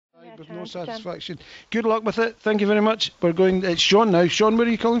with no satisfaction. Good luck with it. Thank you very much. We're going. It's Sean now. Sean, where are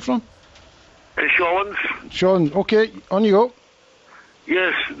you calling from? It's Sean's. Sean, okay, on you go.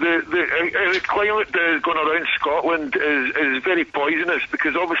 Yes, the climate going around Scotland is very poisonous,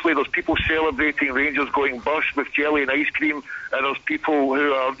 because obviously there's people celebrating Rangers going bust with jelly and ice cream, and there's people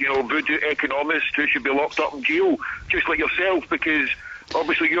who are, voodoo economists who should be locked up in jail, just like yourself, because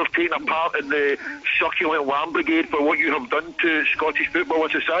obviously you're taking a part in the succulent lamb brigade for what you have done to Scottish football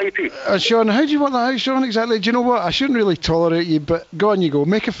and society. Sean, how do you want that out, Sean, exactly? Do you know what? I shouldn't really tolerate you, but go on you go.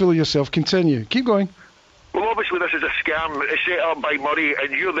 Make a fool of yourself. Continue. Keep going. Well, obviously this is a scam. It's set up by Murray,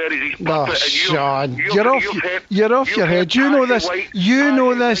 and you're there as his puppet. Sean, you're off your head. You know this. You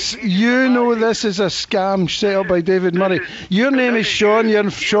know this. You know this is a scam set up by David Murray. Your name is Sean. You're in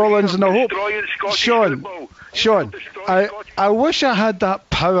Shawlands, and I hope, Sean, I wish I had that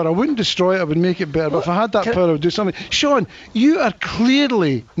power. I wouldn't destroy it. I would make it better. But if I had that power, I would do something. Sean, you are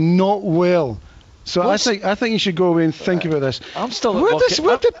clearly not well. So I think you should go away and think about this.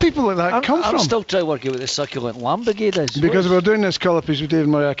 Where did people like that come from? I'm still trying to work out what the succulent lamb brigade is. Because we were doing this colour piece with David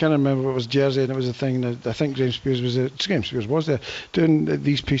Murray. I can't remember what it was, Jersey, and it was a thing that I think James Spears was there doing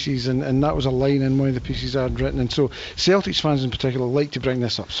these pieces, and that was a line in one of the pieces I'd written. And so Celtics fans in particular like to bring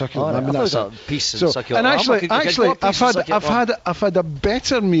this up, succulent lamb. That's a piece of succulent lamb. And actually, I've had a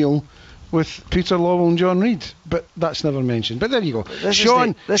better meal with Peter Lawwell and John Reid, but that's never mentioned. But there you go.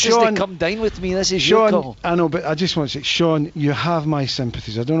 Sean, come dine with me. This is your call. I know, but I just want to say, Sean, you have my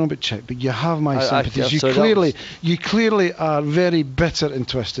sympathies. I don't know about Chick, but you have my sympathies. You clearly are very bitter and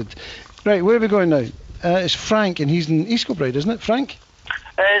twisted. Right, where are we going now? It's Frank, and he's in East Kilbride, isn't it, Frank?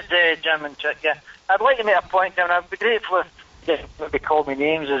 It's Jim and Chick, yeah. I'd like to make a point, and I'd be grateful if they call me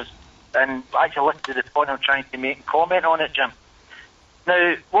names and actually listen to the point I'm trying to make and comment on it, Jim.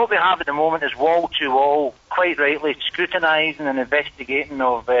 Now, what we have at the moment is wall-to-wall, quite rightly, scrutinising and investigating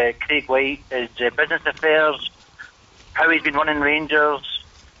of Craig White, his business affairs, how he's been running Rangers,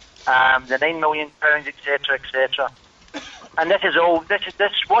 the £9 million, etc., etc. And this is all.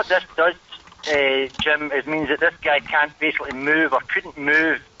 What this does, Jim, is means that this guy can't basically move or couldn't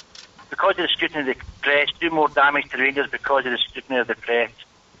move because of the scrutiny of the press, do more damage to Rangers because of the scrutiny of the press.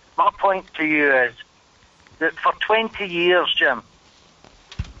 My point to you is that for 20 years, Jim,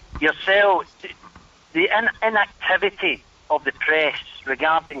 yourself, the inactivity of the press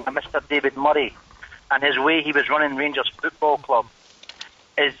regarding Mr. David Murray and his way he was running Rangers Football Club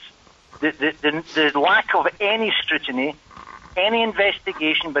is the lack of any scrutiny, any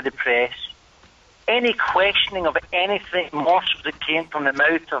investigation by the press, any questioning of anything morsels that came from the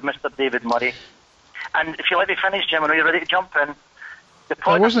mouth of Mr. David Murray. And if you let me finish, Jim, I know you're ready to jump in.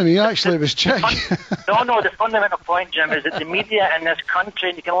 It wasn't me, actually, it was Chick. No, the fundamental point, Jim, is that the media in this country,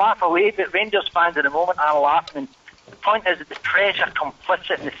 and you can laugh away, but Rangers fans at the moment are laughing, and the point is that the press are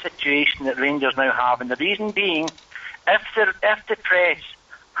complicit in the situation that Rangers now have, and the reason being, if the press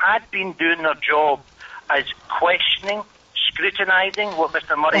had been doing their job as questioning, scrutinising what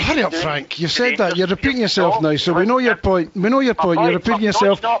Mr. Murray is doing... hurry up, Frank. You've said that. You're repeating yourself now, so we know your point. You're repeating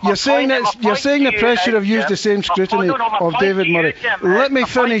yourself. You're saying the press should have used the same scrutiny of David Murray. Let me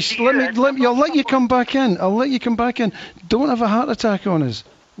finish. I'll let you come back in. Don't have a heart attack on us.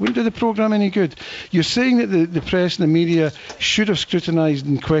 Wouldn't do the programme any good. You're saying that the press and the media should have scrutinised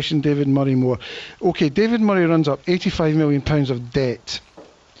and questioned David Murray more. OK, David Murray runs up £85 million of debt.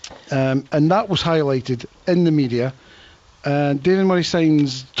 And that was highlighted in the media. David Murray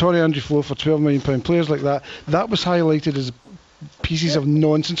signs Torrey Andrew-Flo for £12 million, players like that. That was highlighted as pieces of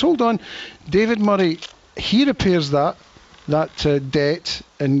nonsense. Hold on. David Murray, he repairs that debt,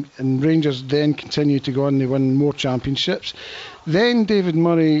 and Rangers then continue to go on. They win more championships. Then David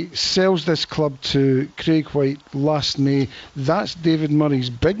Murray sells this club to Craig White last May. That's David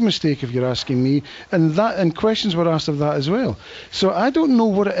Murray's big mistake, if you're asking me. And questions were asked of that as well. So I don't know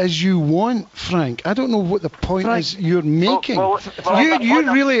what it is you want, Frank. I don't know what the point is you're making.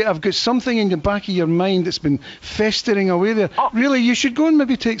 You really have got something in the back of your mind that's been festering away there. Really, you should go and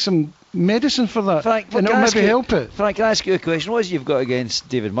maybe take some medicine for that, Frank, and it'll maybe help it. Frank, can I ask you a question? What is it you've got against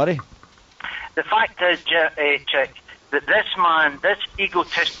David Murray? The fact is, Chick, that this man, this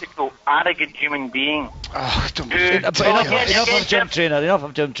egotistical, arrogant human being... Enough of Jim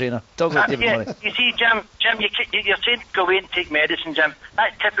Traynor. Talk about David Murray. You see, Jim, you're saying go away and take medicine, Jim.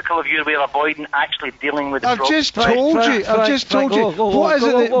 That's typical of your way of avoiding actually dealing with the problem. I've just told you.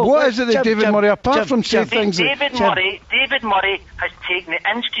 What is it that David Murray, apart from saying things... David Murray has taken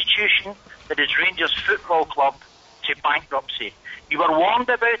the institution that is Rangers Football Club to bankruptcy. You were warned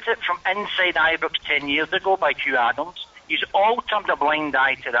about it from inside Ibrox 10 years ago by Hugh Adams. You've all turned a blind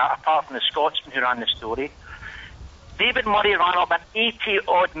eye to that, apart from the Scotsman who ran the story. David Murray ran up an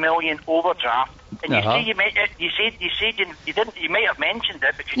 80-odd million overdraft, and you say you might have mentioned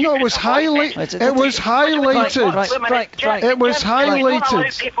it. Because no, it was highlighted. It was highlighted. It was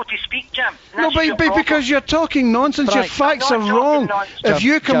highlighted. People to speak, Jim. No, but because you're talking nonsense. Your facts are wrong. If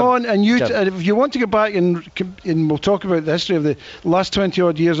you come on and if you want to go back and we'll talk about the history of the last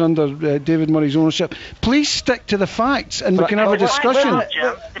 20-odd years under David Murray's ownership, please stick to the facts and we can have a discussion.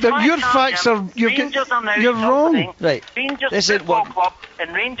 Your facts are you're wrong. Right. Rangers Football Club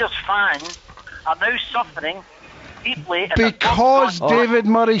and Rangers fans are now suffering deeply because David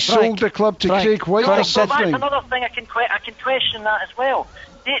Murray sold the club to Craig White. They're suffering. That's another thing I can question that as well.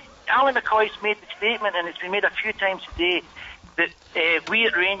 Alan McCoy's made the statement, and it's been made a few times today, that we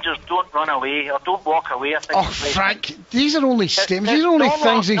at Rangers don't run away or don't walk away. I think Frank, these are only statements. These are only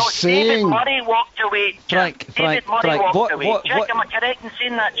things he's saying. David Murray walked away. David Murray walked away. Chick, am I correct in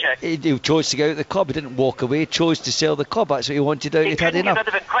saying that, Chick? He chose to get out of the club. He didn't walk away. He chose to sell the club. That's what he wanted out. He'd had enough. Get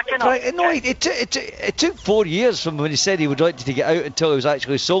rid of it quick enough. No, it took 4 years from when he said he would like to get out until it was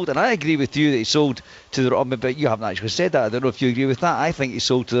actually sold. And I agree with you that he sold to the wrong man, but you haven't actually said that. I don't know if you agree with that. I think he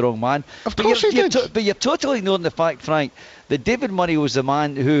sold to the wrong man. Of course he did. But you're totally ignoring the fact, Frank, that David Murray was the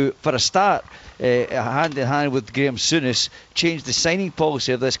man who, for a start, hand in hand with Graham Souness, changed the signing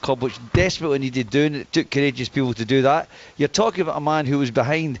policy of this club, which desperately needed doing. It took courageous people to do that. You're talking about a man who was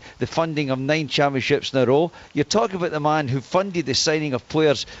behind the funding of 9 championships in a row. You're talking about the man who funded the signing of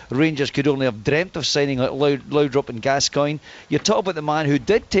players Rangers could only have dreamt of signing, like Loudrop and Gascoigne. You're talking about the man who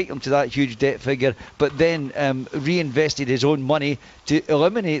did take them to that huge debt figure, but then reinvested his own money to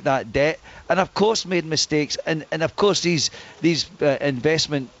eliminate that debt, and of course made mistakes. And of course these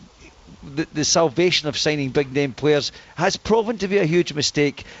investment, the salvation of signing big name players has proven to be a huge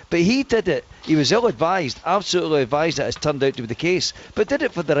mistake, but he did it. He was ill-advised, absolutely advised that has turned out to be the case, but did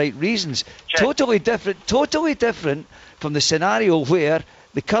it for the right reasons. Totally different from the scenario where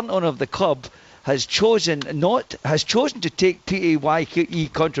the current owner of the club has chosen to take PAYE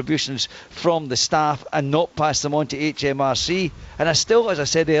contributions from the staff and not pass them on to HMRC. And I still, as I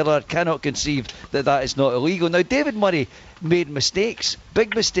said earlier, cannot conceive that that is not illegal. Now, David Murray made mistakes,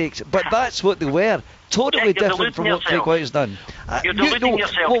 big mistakes, but that's what they were. Totally different from what Craig White has done. You're deluding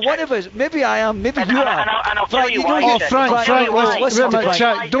yourself. Well, one of us, maybe I am, maybe you are. And I'll tell you why.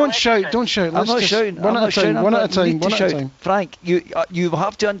 Frank, don't shout. I'm not shouting. One at a time. Frank, you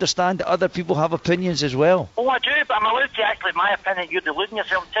have to understand that other people have opinions as well. Oh, I do, but I'm allowed to actually, my opinion, you're deluding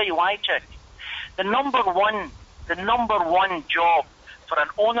yourself. I'll tell you why, Chick. The number one job for an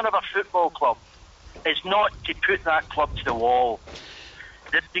owner of a football club is not to put that club to the wall.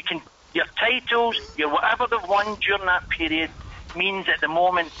 That they can, your titles, your whatever they've won during that period means at the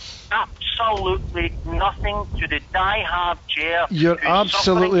moment absolutely nothing to the die-hard chair. You're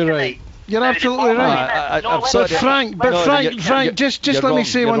absolutely right. You're absolutely right. But Frank, just let me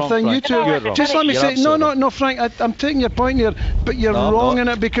say one thing. You two, just let me say, no, Frank, I'm taking your point here, but you're wrong in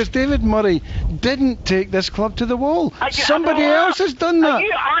it, because David Murray didn't take this club to the wall. Somebody else has done that.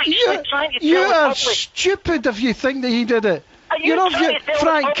 You are stupid if you think that he did it.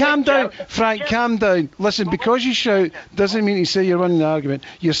 Frank, calm down. Frank, calm down. Listen, because you shout doesn't mean to say you're running the argument.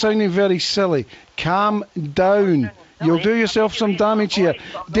 You're sounding very silly. Calm down. You'll do yourself some damage here.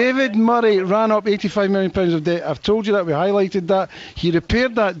 David Murray ran up £85 million of debt. I've told you that. We highlighted that. He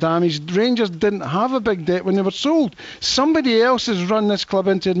repaired that damage. Rangers didn't have a big debt when they were sold. Somebody else has run this club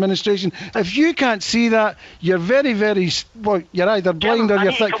into administration. If you can't see that, you're very, very... Well, you're either blind or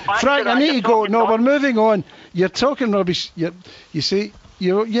you're thick. Frank, I need to go. No, we're moving on. You're talking rubbish. You see,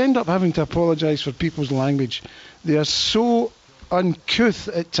 you end up having to apologise for people's language. They are so uncouth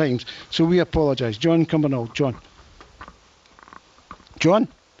at times. So we apologise. John Cumbernauld. John?